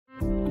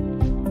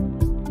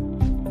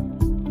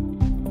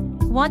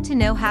Want to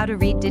know how to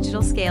read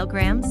digital scale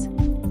grams?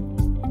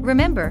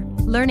 Remember,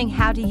 learning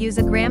how to use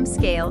a gram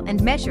scale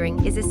and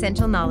measuring is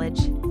essential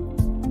knowledge.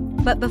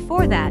 But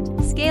before that,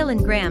 scale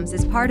in grams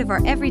is part of our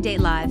everyday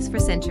lives for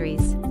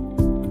centuries.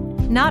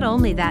 Not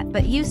only that,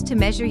 but used to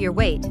measure your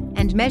weight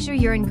and measure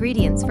your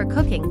ingredients for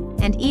cooking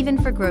and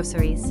even for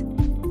groceries.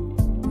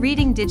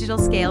 Reading digital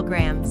scale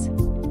grams.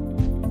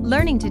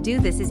 Learning to do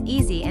this is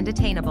easy and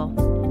attainable.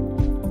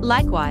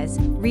 Likewise,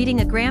 reading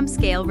a gram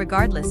scale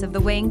regardless of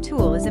the weighing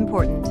tool is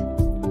important.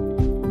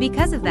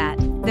 Because of that,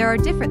 there are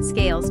different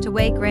scales to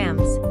weigh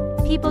grams.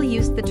 People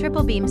used the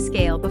triple beam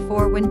scale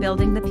before when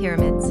building the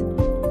pyramids.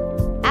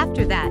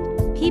 After that,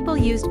 people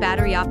used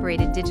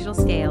battery-operated digital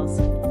scales.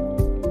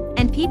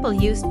 And people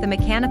used the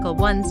mechanical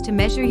ones to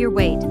measure your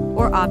weight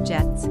or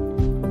objects.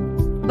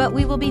 But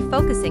we will be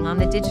focusing on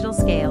the digital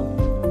scale.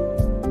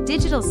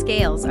 Digital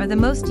scales are the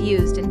most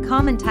used and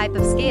common type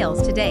of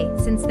scales today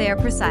since they are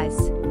precise.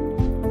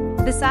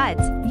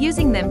 Besides,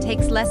 using them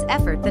takes less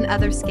effort than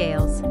other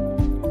scales.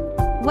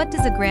 What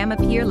does a gram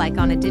appear like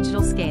on a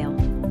digital scale?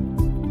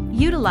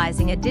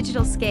 Utilizing a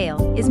digital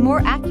scale is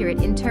more accurate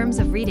in terms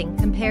of reading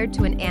compared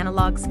to an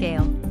analog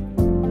scale.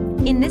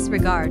 In this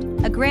regard,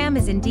 a gram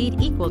is indeed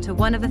equal to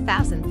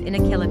 1/1000th in a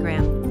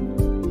kilogram.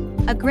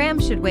 A gram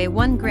should weigh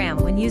 1 gram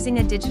when using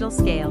a digital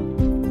scale.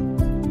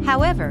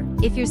 However,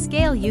 if your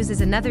scale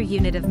uses another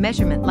unit of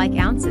measurement like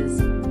ounces,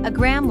 a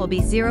gram will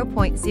be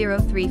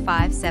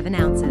 0.0357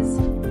 ounces.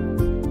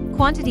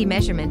 Quantity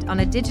measurement on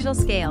a digital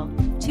scale,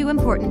 2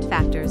 important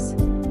factors.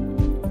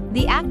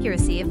 The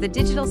accuracy of the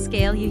digital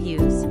scale you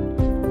use.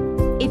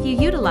 If you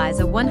utilize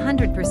a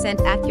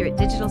 100% accurate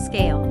digital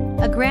scale,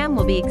 a gram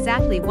will be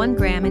exactly 1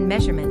 gram in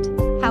measurement.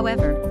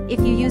 However, if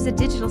you use a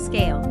digital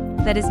scale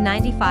that is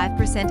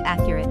 95%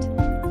 accurate,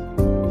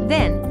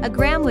 then a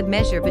gram would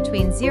measure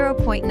between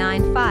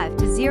 0.95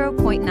 to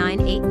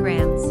 0.98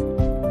 grams.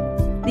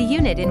 The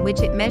unit in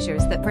which it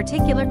measures that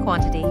particular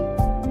quantity.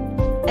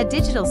 A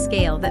digital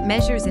scale that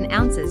measures in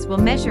ounces will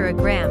measure a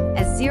gram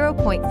as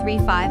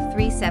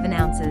 0.3537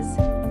 ounces.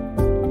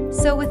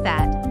 So with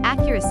that,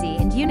 accuracy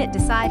and unit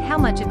decide how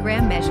much a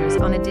gram measures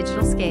on a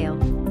digital scale.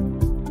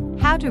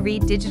 How to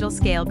read digital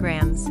scale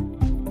grams.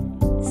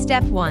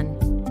 Step 1.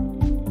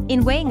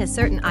 In weighing a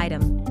certain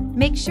item,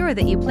 make sure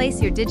that you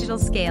place your digital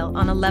scale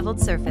on a leveled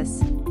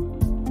surface.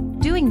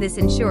 Doing this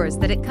ensures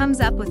that it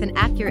comes up with an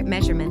accurate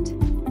measurement.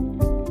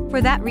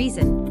 For that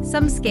reason,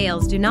 some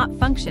scales do not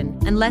function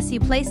unless you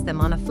place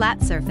them on a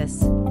flat surface.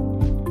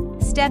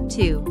 Step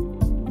 2.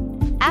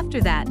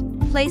 After that,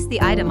 place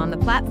the item on the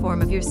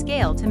platform of your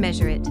scale to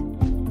measure it.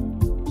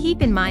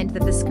 Keep in mind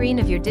that the screen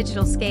of your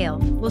digital scale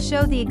will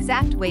show the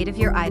exact weight of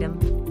your item.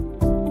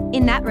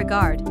 In that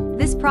regard,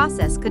 this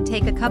process could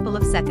take a couple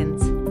of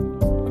seconds.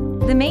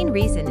 The main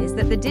reason is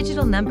that the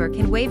digital number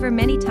can waver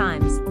many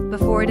times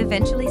before it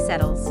eventually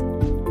settles.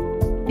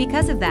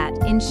 Because of that,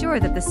 ensure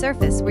that the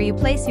surface where you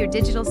place your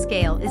digital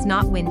scale is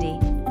not windy.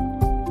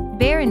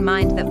 Bear in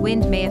mind that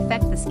wind may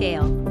affect the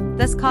scale,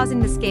 thus causing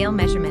the scale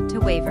measurement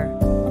to waver.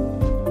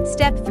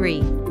 Step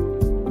 3.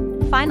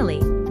 Finally,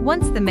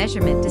 once the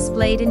measurement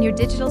displayed in your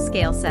digital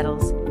scale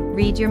settles,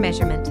 read your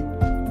measurement.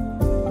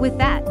 With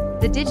that,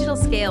 the digital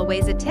scale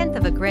weighs 1/10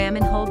 of a gram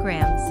in whole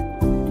grams.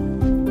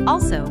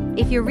 Also,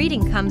 if your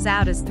reading comes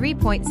out as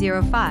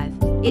 3.05,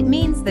 it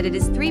means that it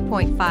is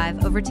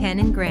 3.5/10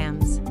 in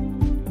grams.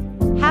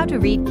 How to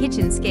read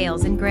kitchen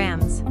scales in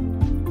grams.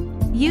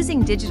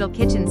 Using digital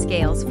kitchen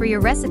scales for your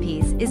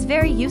recipes is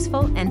very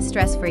useful and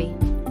stress-free.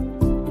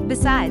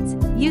 Besides,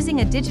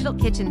 using a digital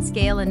kitchen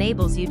scale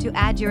enables you to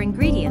add your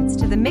ingredients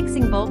to the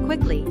mixing bowl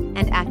quickly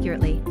and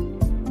accurately.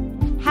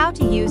 How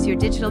to use your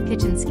digital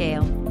kitchen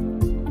scale.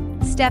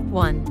 Step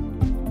 1.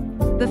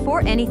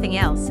 Before anything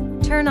else,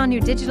 turn on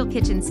your digital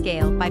kitchen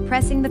scale by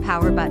pressing the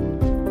power button.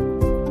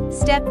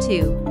 Step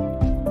 2.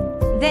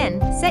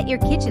 Then, set your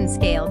kitchen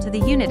scale to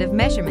the unit of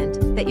measurement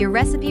that your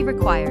recipe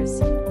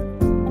requires.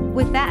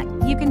 With that,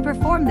 you can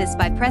perform this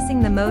by pressing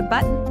the mode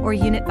button or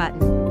unit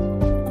button.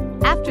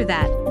 After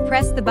that,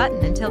 press the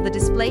button until the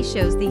display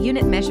shows the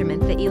unit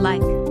measurement that you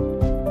like.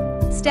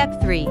 Step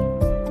 3.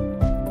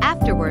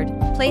 Afterward,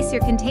 place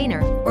your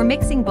container or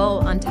mixing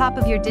bowl on top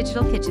of your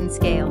digital kitchen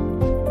scale.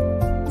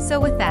 So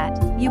with that,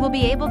 you will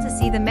be able to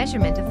see the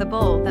measurement of the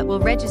bowl that will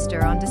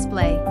register on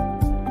display.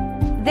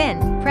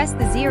 Then, press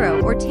the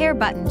 0 or tear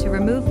button to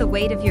remove the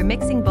weight of your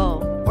mixing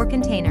bowl or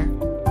container.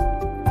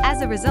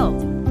 As a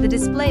result, the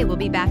display will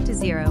be back to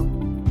 0.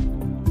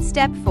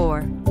 Step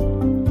 4.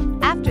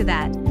 After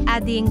that,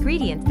 add the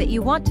ingredient that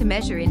you want to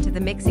measure into the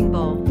mixing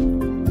bowl.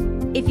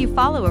 If you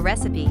follow a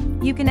recipe,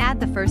 you can add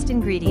the first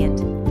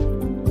ingredient.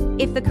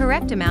 If the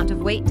correct amount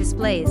of weight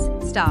displays,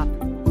 stop.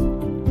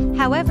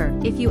 However,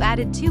 if you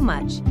added too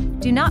much,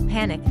 do not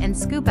panic and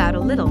scoop out a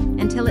little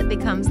until it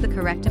becomes the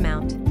correct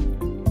amount.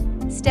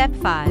 Step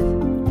 5.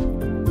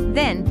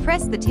 Then,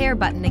 press the tear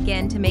button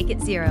again to make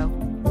it 0.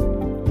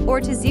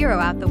 Or to zero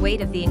out the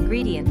weight of the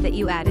ingredient that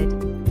you added.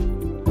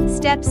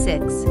 Step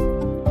 6.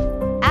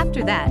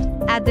 After that,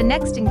 add the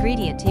next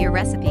ingredient to your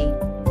recipe.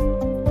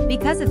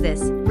 Because of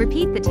this,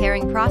 repeat the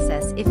tearing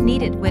process if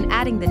needed when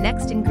adding the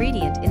next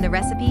ingredient in the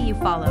recipe you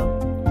follow.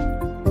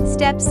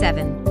 Step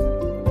 7.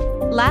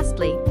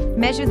 Lastly,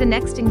 measure the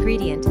next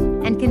ingredient,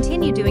 and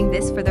continue doing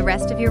this for the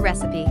rest of your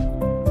recipe.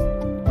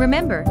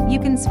 Remember, you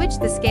can switch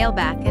the scale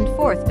back and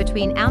forth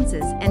between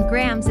ounces and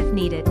grams if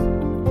needed.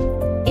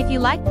 If you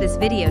liked this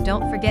video,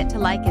 don't forget to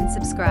like and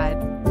subscribe.